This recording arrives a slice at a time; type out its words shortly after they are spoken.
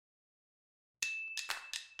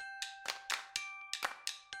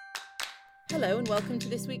Hello and welcome to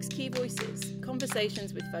this week's Key Voices,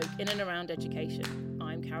 conversations with folk in and around education.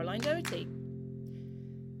 I'm Caroline Doherty.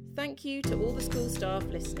 Thank you to all the school staff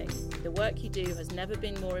listening. The work you do has never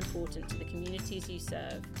been more important to the communities you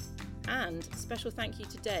serve. And special thank you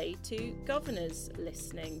today to governors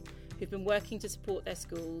listening who've been working to support their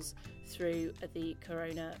schools through the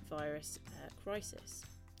coronavirus crisis.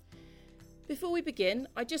 Before we begin,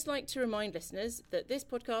 I'd just like to remind listeners that this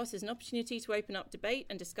podcast is an opportunity to open up debate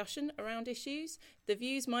and discussion around issues. The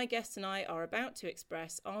views my guests and I are about to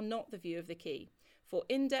express are not the view of the Key. For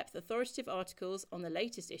in-depth authoritative articles on the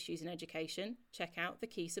latest issues in education, check out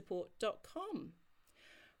thekeysupport.com.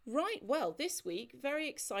 Right, well, this week, very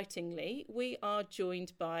excitingly, we are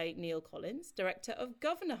joined by Neil Collins, Director of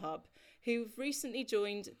Governor Hub, who've recently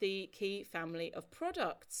joined the Key family of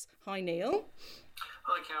products. Hi, Neil.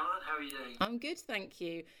 Hi, Caroline. How are you doing? I'm good, thank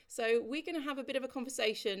you. So we're going to have a bit of a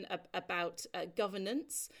conversation about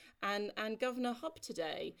governance and Governor Hub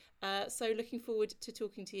today. So looking forward to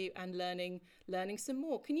talking to you and learning some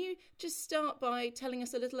more. Can you just start by telling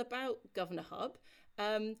us a little about Governor Hub,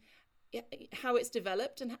 how it's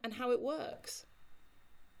developed and how it works?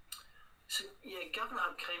 So, Governor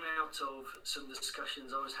Hub came out of some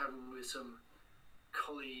discussions I was having with some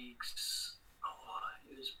colleagues.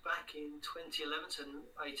 It was back in 2011, so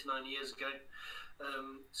 8 or 9 years ago.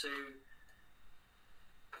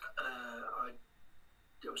 I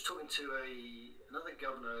was talking to another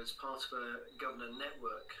governor as part of a governor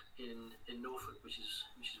network in Norfolk, which is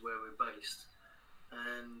where we're based.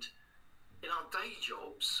 And in our day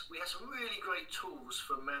jobs, we had some really great tools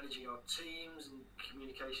for managing our teams and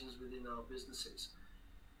communications within our businesses.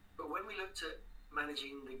 But when we looked at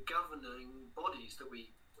managing the governing bodies that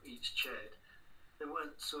we each chaired, there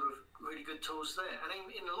weren't sort of really good tools there. And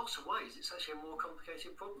in lots of ways, it's actually a more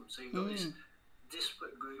complicated problem. So you've got this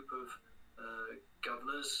disparate group of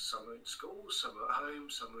governors, some are in schools, some are at home,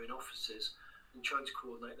 some are in offices, and trying to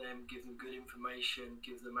coordinate them, give them good information,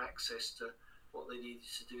 give them access to what they needed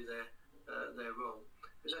to do their role.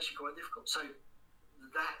 It was actually quite difficult. So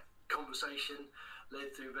that conversation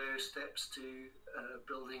led through various steps to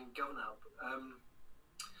building Governor Hub.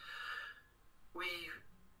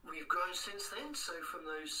 We've grown since then. So from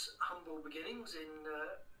those humble beginnings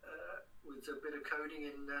with a bit of coding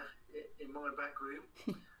in my back room,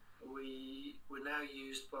 we're now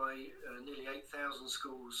used by nearly 8,000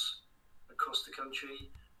 schools across the country,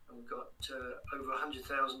 and we've got over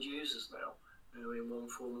 100,000 users now, in one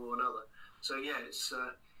form or another. So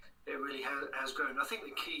it really has grown. I think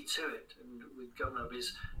the key to it, and with Governor Hub,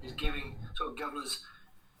 is giving sort of governors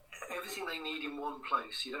everything they need in one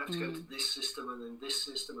place. You don't have to go to this system and then this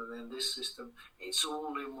system and then this system. It's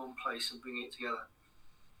all in one place and bringing it together.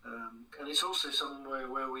 And it's also somewhere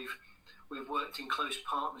where we've worked in close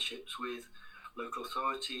partnerships with local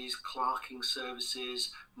authorities, clerking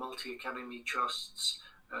services, multi-academy trusts,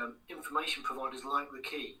 information providers like the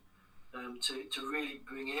Key, to really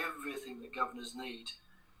bring everything that governors need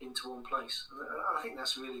into one place. And I think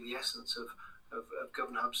that's really the essence of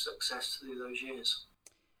Governor Hub's success through those years.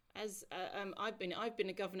 As I've been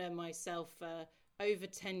a governor myself for over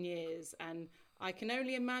 10 years, and I can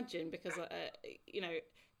only imagine, because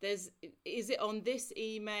is it on this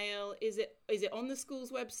email, is it on the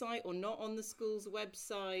school's website or not on the school's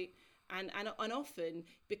website, and often,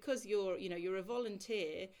 because you're a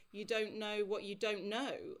volunteer, you don't know what you don't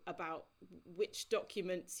know about which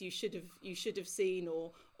documents you should have seen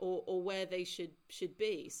or where they should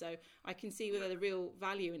be. So I can see whether the real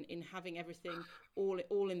value in having everything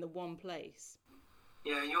all in the one place.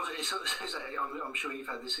 Yeah, I'm sure you've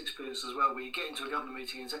had this experience as well, where you get into a government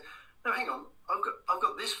meeting and say, "No, hang on, I've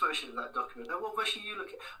got this version of that document. Now, what version are you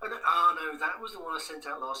looking at? No, that was the one I sent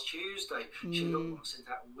out last Tuesday. Should have got the one I sent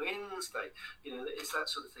out Wednesday." It's that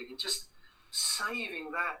sort of thing. And just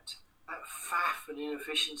saving that faff and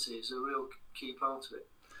inefficiency is a real key part of it.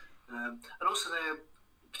 And also there,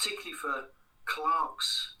 particularly for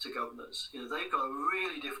clerks to governors, they've got a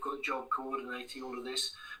really difficult job coordinating all of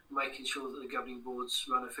this, making sure that the governing boards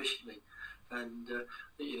run efficiently. And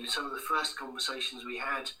some of the first conversations we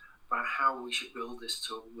had about how we should build this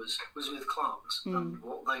tool was with clerks and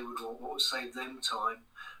what they would want, what would save them time.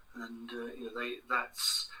 And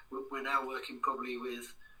we're now working probably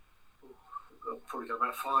with got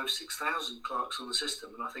about 5,000-6,000 clerks on the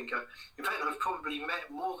system, and I think in fact I've probably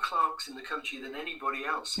met more clerks in the country than anybody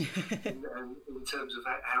else in terms of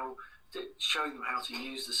how showing them how to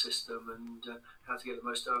use the system and how to get the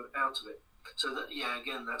most out of it. So that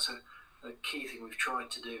again, that's a key thing we've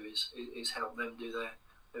tried to do is help them do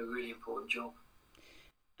their really important job.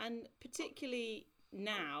 And particularly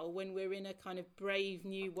now, when we're in a kind of brave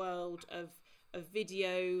new world of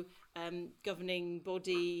video governing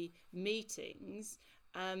body meetings.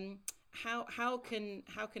 How can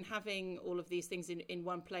having all of these things in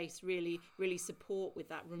one place really support with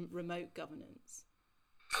that remote governance?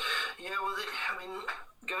 Yeah, well,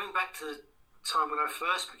 going back to the time when I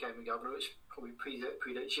first became a governor, which probably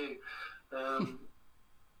predates you,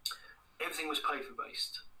 everything was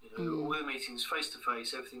paper-based. All the meetings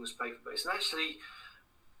face-to-face, everything was paper-based. And actually,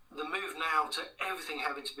 the move now to everything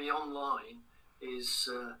having to be online has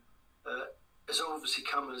obviously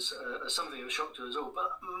come as something of a shock to us all.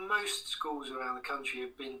 But most schools around the country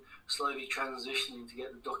have been slowly transitioning to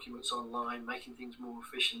get the documents online, making things more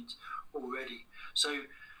efficient already. So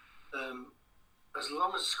as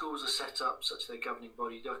long as schools are set up such their governing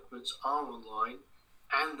body documents are online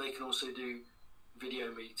and they can also do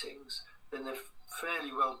video meetings, then they're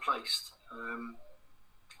fairly well placed.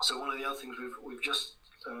 So one of the other things we've just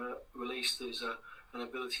released is an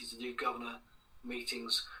ability to do governor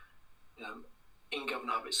meetings in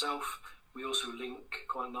Governor Hub itself. We also link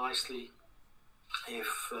quite nicely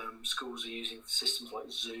if schools are using systems like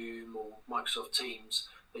Zoom or Microsoft Teams,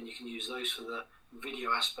 then you can use those for the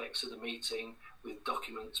video aspects of the meeting with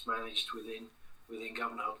documents managed within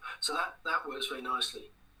Governor Hub. So that works very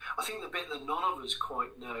nicely. I think the bit that none of us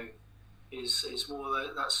quite know is more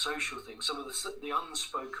that social thing, some of the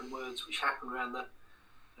unspoken words which happen around the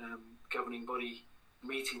governing body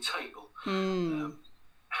meeting table.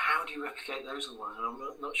 How do you replicate those online? And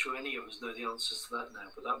I'm not sure any of us know the answers to that now,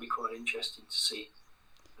 but that would be quite interesting to see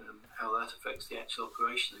how that affects the actual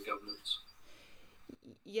operation of governance.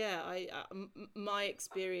 Yeah, my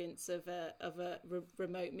experience of a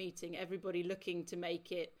remote meeting, everybody looking to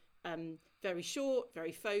make it very short,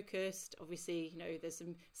 very focused. Obviously, there's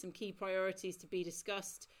some key priorities to be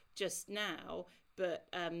discussed just now, but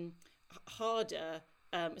harder,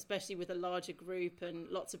 especially with a larger group and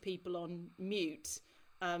lots of people on mute,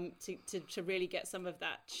 to really get some of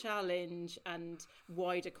that challenge and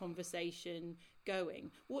wider conversation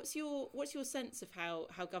going. What's your sense of how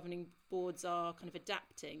governing boards are kind of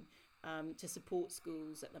adapting to support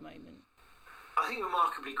schools at the moment? I think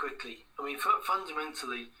remarkably quickly.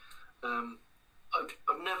 Fundamentally,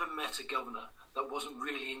 I've never met a governor that wasn't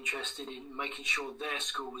really interested in making sure their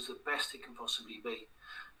school was the best it can possibly be.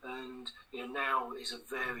 And now is a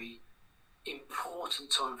very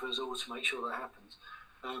important time for us all to make sure that happens.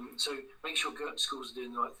 So make sure schools are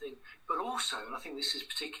doing the right thing. But also, and I think this is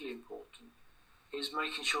particularly important, is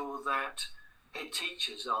making sure that head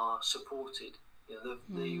teachers are supported.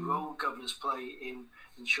 The role governors play in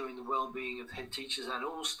ensuring the well-being of head teachers and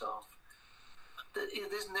all staff.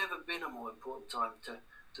 There's never been a more important time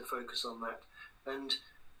to focus on that. And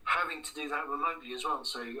having to do that remotely as well.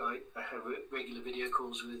 So I have regular video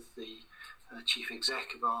calls with the chief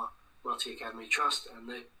exec of our Multi-Academy Trust, and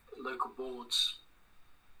the local boards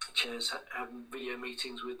chairs have video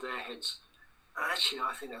meetings with their heads. And actually,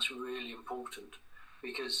 I think that's really important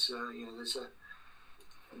because there's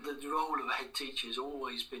the role of a head teacher has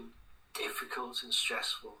always been difficult and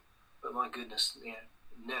stressful, but my goodness,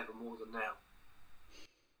 never more than now.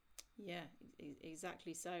 Yeah,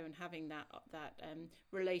 exactly so, and having that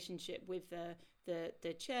relationship with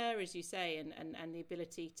the chair, as you say, and the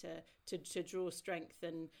ability to draw strength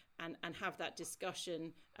and have that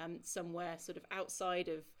discussion somewhere sort of outside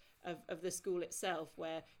of the school itself,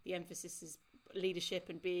 where the emphasis is leadership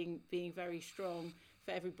and being very strong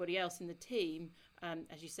for everybody else in the team,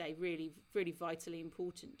 as you say, really, really vitally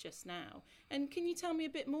important just now. And can you tell me a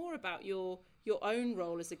bit more about your own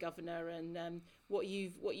role as a governor and what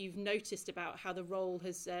you've noticed about how the role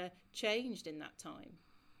has changed in that time?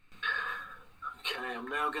 Okay, I'm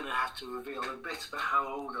now going to have to reveal a bit about how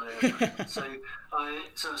old I am. So I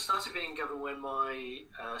started being governor when my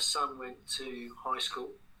son went to high school,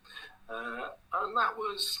 and that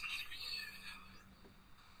was,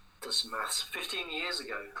 does some maths, 15 years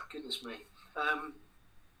ago. Goodness me.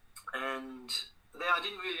 And there I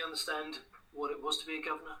didn't really understand what it was to be a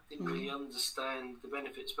governor. Didn't really understand the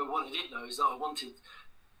benefits. But what I did know is that I wanted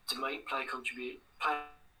to play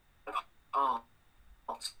a part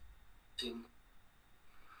in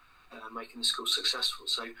making the school successful.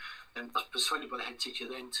 So I was persuaded by the head teacher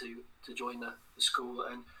then to join the school.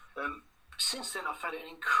 And since then I've had an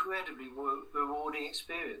incredibly rewarding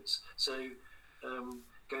experience. So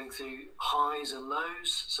going through highs and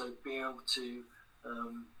lows, so being able to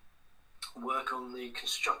work on the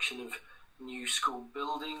construction of new school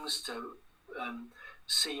buildings, to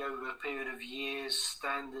see over a period of years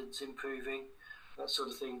standards improving, that sort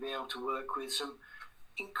of thing, being able to work with some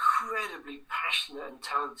incredibly passionate and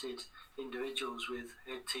talented individuals with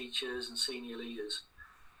head teachers and senior leaders,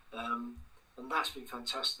 and that's been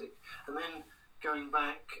fantastic. And then going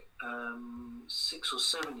back 6 or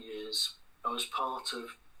 7 years, I was part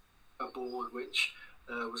of a board which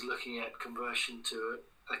was looking at conversion to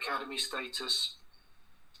academy status,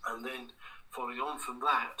 and then following on from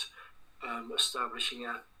that, establishing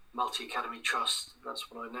a multi-academy trust.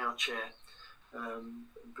 That's what I now chair,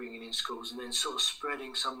 bringing in schools, and then sort of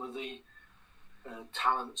spreading some of the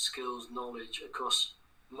talent, skills, knowledge across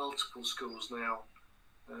multiple schools now.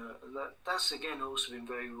 And that's again also been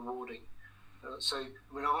very rewarding. So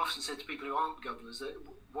I mean, I've often said to people who aren't governors that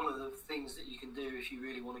one of the things that you can do if you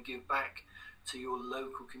really want to give back to your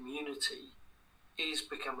local community is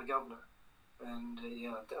become a governor. And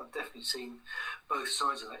I've definitely seen both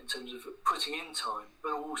sides of that in terms of putting in time,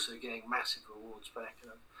 but also getting massive rewards back.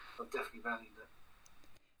 And I've definitely valued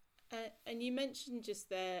that. And you mentioned just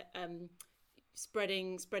there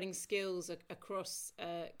spreading skills across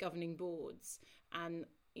governing boards, and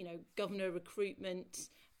governor recruitment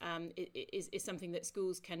is something that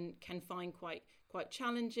schools can find quite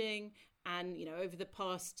challenging. And over the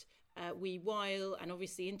past wee while, and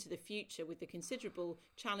obviously into the future, with the considerable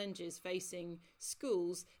challenges facing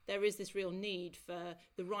schools, there is this real need for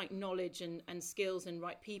the right knowledge and skills and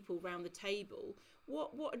right people round the table.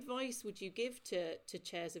 What advice would you give to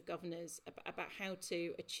chairs of governors about how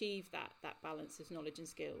to achieve that balance of knowledge and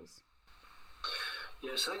skills?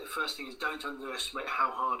 Yes, I think the first thing is don't underestimate how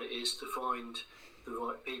hard it is to find the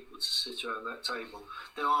right people to sit around that table.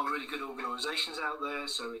 There are really good organisations out there,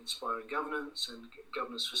 so Inspiring Governance and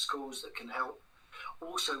Governors for Schools, that can help.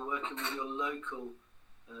 Also working with your local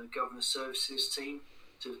governor services team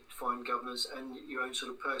to find governors, and your own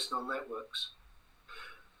sort of personnel networks.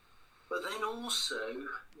 But then also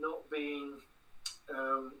not being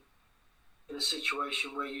in a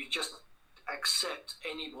situation where you just accept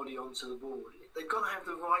anybody onto the board. They've got to have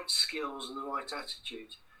the right skills and the right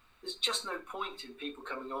attitude. There's just no point in people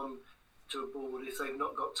coming on to a board if they've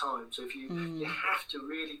not got time. So if you have to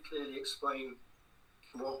really clearly explain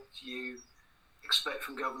what you expect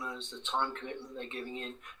from governors, the time commitment they're giving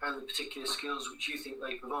in, and the particular skills which you think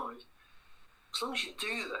they provide. As long as you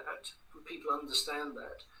do that and people understand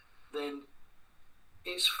that, then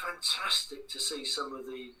it's fantastic to see some of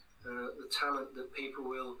the talent that people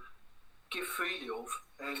will give freely of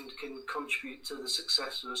and can contribute to the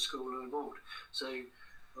success of a school and a board. So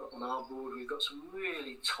on our board, we've got some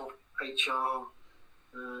really top HR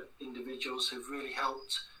individuals who've really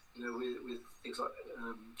helped, with things like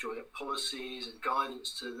drawing up policies and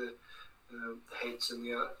guidance to the heads and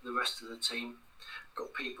the rest of the team.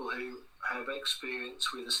 Got people who have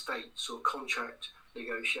experience with estates or contract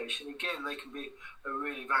negotiation. Again, they can be a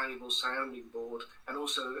really valuable sounding board, and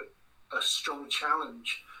also a strong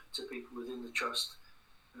challenge to people within the trust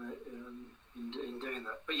in doing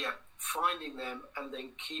that. But yeah, finding them and then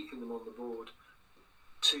keeping them on the board,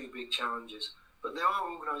 two big challenges. But there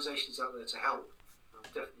are organisations out there to help. I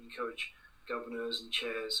definitely encourage governors and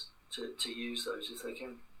chairs to use those if they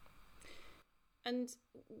can. And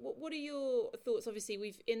what are your thoughts? Obviously,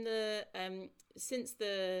 we've since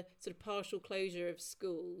the sort of partial closure of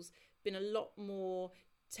schools, been a lot more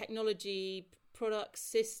technology, products,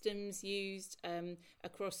 systems used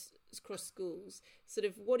across schools. Sort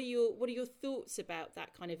of, what are your thoughts about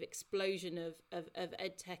that kind of explosion of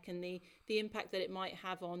EdTech and the impact that it might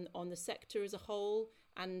have on the sector as a whole,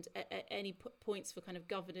 and any points for kind of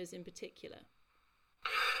governors in particular?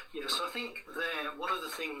 Yes, I think one of the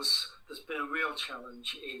things that's been a real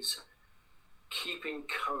challenge is keeping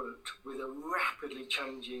current with a rapidly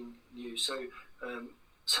changing news. So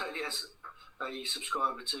certainly as a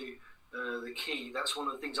subscriber to The Key, that's one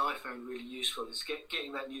of the things I found really useful, is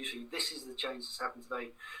getting that news feed. This is the change that's happened today.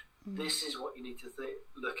 This is what you need to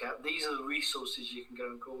look at. These are the resources you can go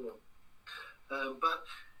and call on. But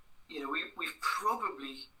we've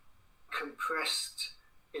probably compressed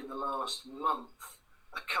in the last month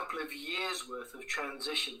a couple of years worth of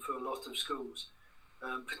transition for a lot of schools,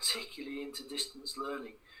 particularly into distance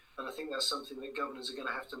learning. And I think that's something that governors are going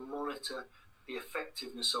to have to monitor the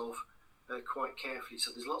effectiveness of quite carefully.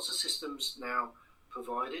 So there's lots of systems now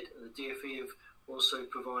provided. The DfE have also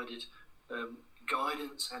provided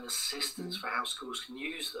guidance and assistance for how schools can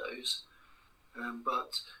use those.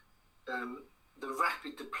 But the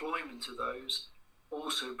rapid deployment of those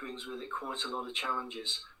also brings with it quite a lot of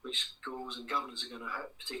challenges, which schools and governors are going to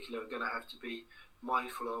have to be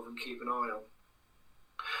mindful of and keep an eye on.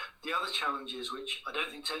 The other challenges, which I don't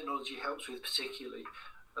think technology helps with particularly,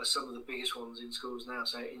 are some of the biggest ones in schools now.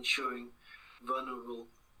 So ensuring vulnerable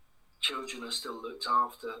children are still looked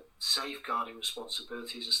after, safeguarding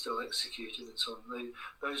responsibilities are still executed, and so on.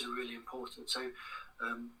 Those are really important. So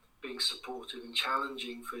being supportive and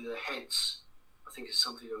challenging for the heads think it's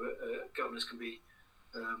something governors can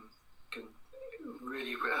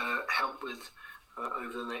really help with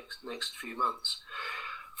over the next few months.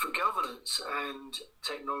 For governance and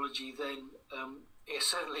technology, then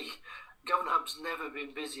certainly Government Hub's never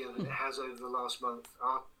been busier than it has over the last month.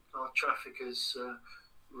 Our traffic has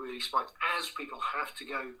really spiked as people have to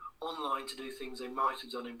go online to do things they might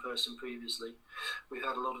have done in person previously. We've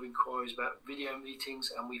had a lot of inquiries about video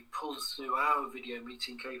meetings, and we've pulled through our video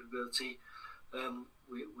meeting capability.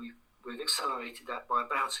 We've accelerated that by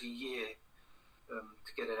about a year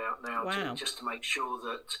to get it out now. Wow. Just to make sure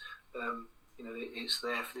that it's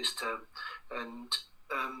there for this term, and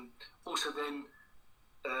also then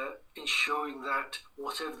ensuring that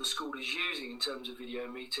whatever the school is using in terms of video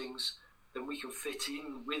meetings, then we can fit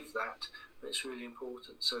in with that. It's really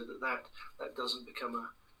important so that doesn't become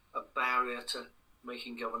a barrier to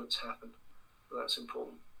making governance happen. That's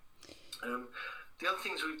important. The other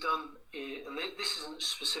things we've done, and this isn't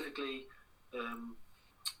specifically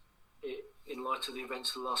in light of the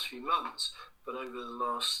events of the last few months, but over the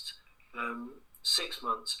last 6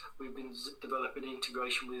 months, we've been developing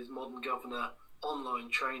integration with Modern Governor online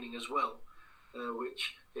training as well,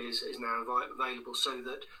 which is now available, so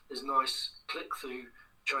that there's nice click-through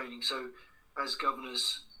training. So as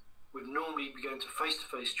governors would normally be going to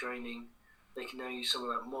face-to-face training, they can now use some of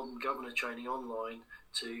that Modern Governor training online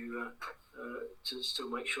to still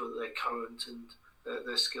make sure that they're current and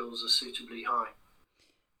their skills are suitably high.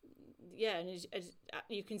 Yeah, and as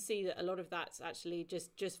you can see that a lot of that's actually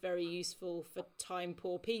just very useful for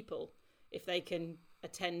time-poor people, if they can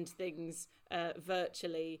attend things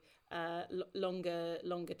virtually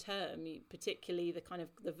longer term, particularly the kind of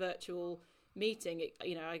the virtual meeting.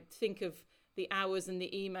 I think of the hours and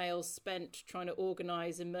the emails spent trying to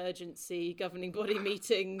organise emergency governing body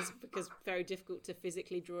meetings, because it's very difficult to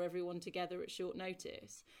physically draw everyone together at short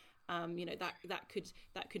notice.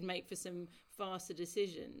 That could make for some faster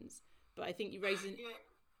decisions. But I think you raise an... Yeah.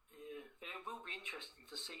 It will be interesting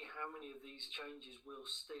to see how many of these changes will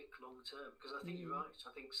stick long term, because I think you're right.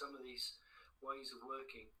 I think some of these ways of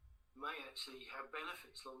working may actually have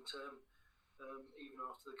benefits long term, even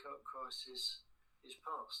after the crisis is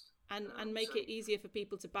past. And make it easier for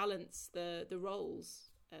people to balance the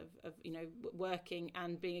roles of working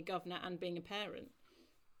and being a governor and being a parent,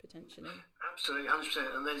 potentially. Absolutely,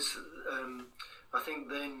 100%. And there's, I think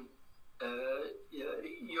then,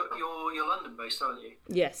 you're London based, aren't you?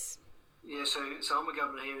 Yes. Yeah, so I'm a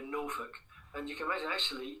governor here in Norfolk, and you can imagine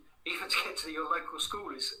actually even to get to your local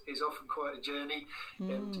school is often quite a journey.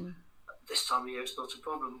 And this time of year it's not a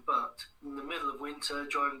problem, but in the middle of winter,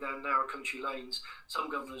 driving down narrow country lanes,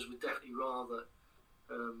 some governors would definitely rather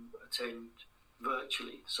attend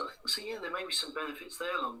virtually. So yeah, there may be some benefits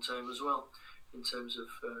there long term as well in terms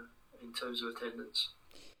of attendance.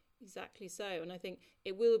 Exactly so, and I think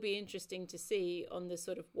it will be interesting to see on the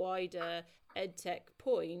sort of wider EdTech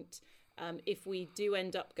point, if we do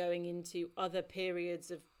end up going into other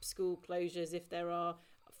periods of school closures, if there are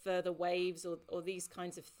further waves or these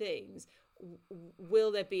kinds of things,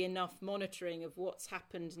 will there be enough monitoring of what's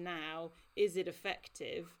happened now? Is it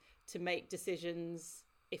effective to make decisions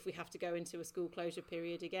if we have to go into a school closure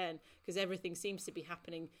period again? Because everything seems to be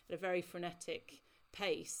happening at a very frenetic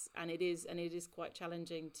pace, and it is quite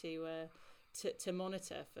challenging to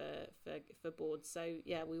monitor for boards. So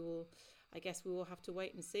yeah, I guess we will have to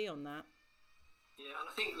wait and see on that. Yeah, and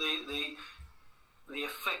I think the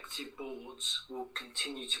effective boards will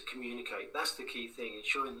continue to communicate. That's the key thing,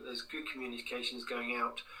 ensuring that there's good communications going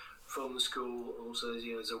out from the school. Also,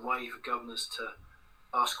 there's a way for governors to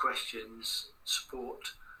ask questions,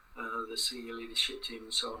 support the senior leadership team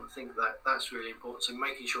and so on. I think that's really important. So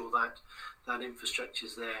making sure that infrastructure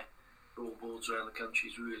is there for all boards around the country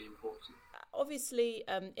is really important. Obviously,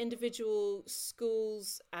 individual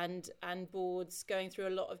schools and boards going through a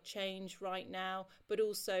lot of change right now, but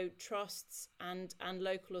also trusts and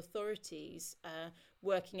local authorities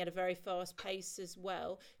working at a very fast pace as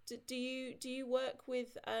well. Do you work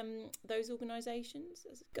with those organisations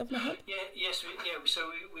as Governor Hub? So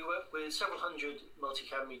we work with several hundred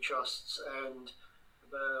multi-academy trusts and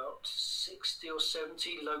about 60 or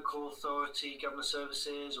 70 local authority government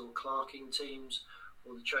services or clerking teams,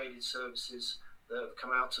 or the traded services that have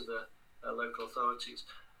come out of the local authorities.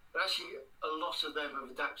 But actually, a lot of them have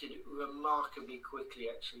adapted remarkably quickly,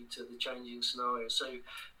 actually, to the changing scenario. So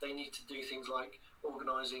they need to do things like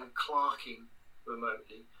organising clerking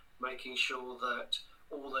remotely, making sure that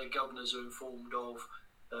all their governors are informed of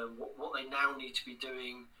what they now need to be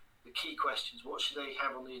doing, the key questions, what should they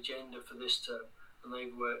have on the agenda for this term, and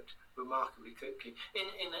they've worked remarkably quickly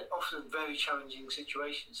in often very challenging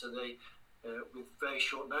situations. So they with very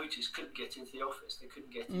short notice, couldn't get into the office. They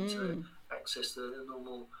couldn't get into access the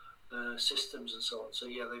normal systems and so on. So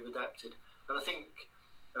yeah, they've adapted, and I think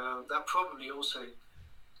that probably also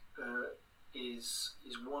is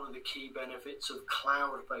one of the key benefits of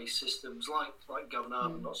cloud-based systems like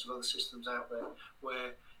GovernHub and lots of other systems out there,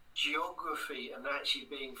 where geography and actually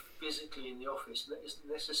being physically in the office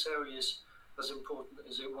isn't necessarily as important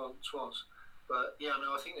as it once was. But yeah,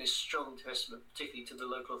 no, I think there's strong testament, particularly to the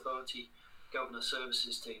local authority governor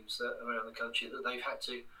services teams that around the country, that they've had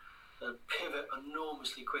to pivot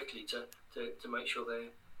enormously quickly to make sure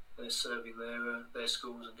they're serving their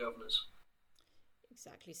schools and governors.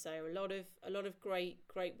 Exactly. So a lot of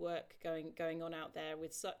great work going on out there,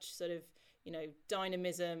 with such sort of, you know,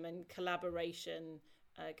 dynamism and collaboration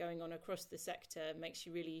going on across the sector. Makes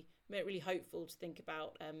you really hopeful to think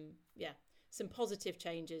about some positive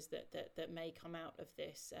changes that may come out of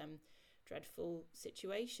this dreadful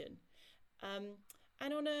situation.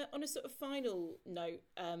 And on a sort of final note,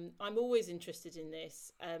 I'm always interested in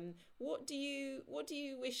this. What do you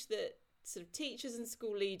wish that sort of teachers and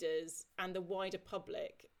school leaders and the wider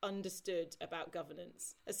public understood about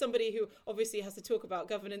governance? As somebody who obviously has to talk about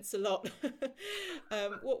governance a lot,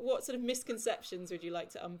 what sort of misconceptions would you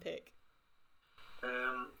like to unpick?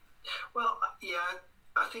 Well, yeah,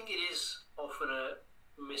 I think it is often a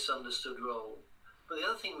misunderstood role. But the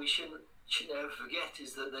other thing we shouldn't ever forget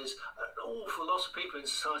is that there's an awful lot of people in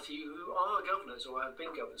society who are governors or have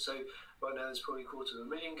been governors. So right now there's probably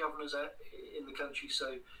 250,000 governors in the country.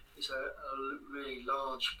 So it's a really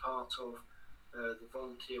large part of the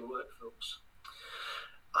volunteer workforce.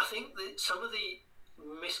 I think that some of the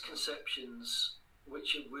misconceptions,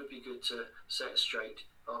 which it would be good to set straight,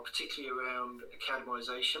 are particularly around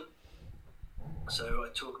academisation. So I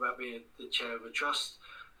talk about being the chair of a trust.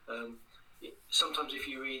 Sometimes if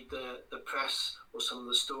you read the press or some of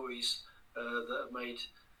the stories that have made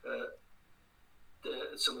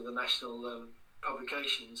some of the national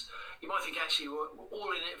publications, you might think actually we're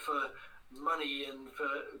all in it for money and for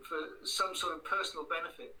some sort of personal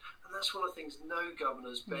benefit. And that's one of the things no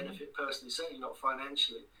governors benefit personally, certainly not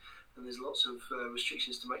financially. And there's lots of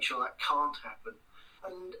restrictions to make sure that can't happen.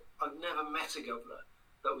 And I've never met a governor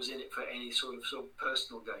that was in it for any sort of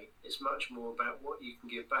personal gain. It's much more about what you can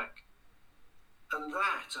give back. And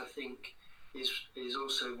that, I think, is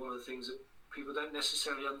also one of the things that people don't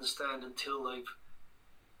necessarily understand until they've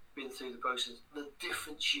been through the process, the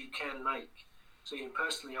difference you can make. So, you know,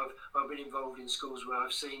 personally, I've been involved in schools where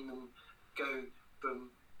I've seen them go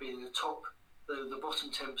from being the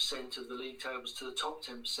bottom 10% of the league tables to the top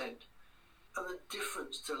 10%. And the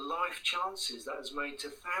difference to life chances that has made to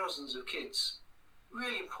thousands of kids,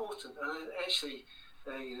 really important. And actually,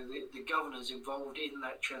 the governors involved in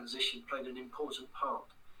that transition played an important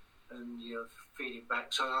part, and feeding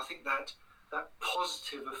back. So I think that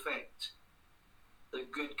positive effect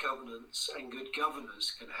that good governance and good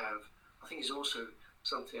governors can have, I think, is also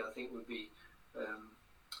something I think would be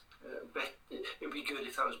it'd be good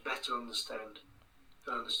if that was better understood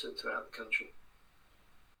throughout the country.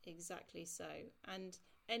 Exactly so. And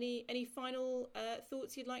any final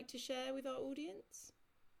thoughts you'd like to share with our audience?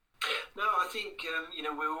 No, I think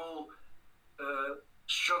we're all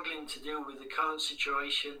struggling to deal with the current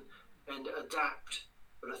situation and adapt.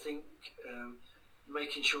 But I think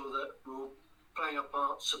making sure that we're all playing our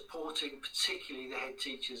part, supporting particularly the head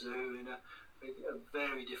teachers who are in a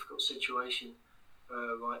very difficult situation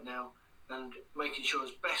right now, and making sure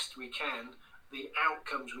as best we can the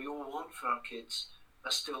outcomes we all want for our kids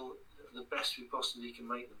are still the best we possibly can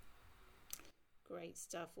make them. Great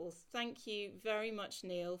stuff. Well, thank you very much,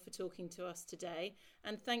 Neil, for talking to us today.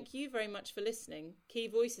 And thank you very much for listening. Key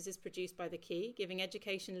Voices is produced by The Key, giving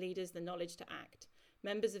education leaders the knowledge to act.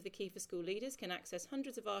 Members of The Key for School Leaders can access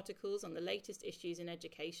hundreds of articles on the latest issues in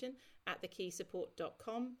education at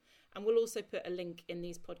thekeysupport.com. And we'll also put a link in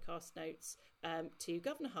these podcast notes to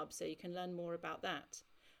GovernHub so you can learn more about that.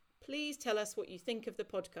 Please tell us what you think of the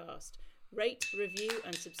podcast. Rate, review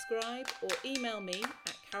and subscribe, or email me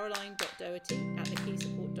at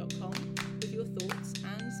caroline.doherty@thekeysupport.com with your thoughts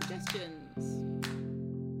and suggestions.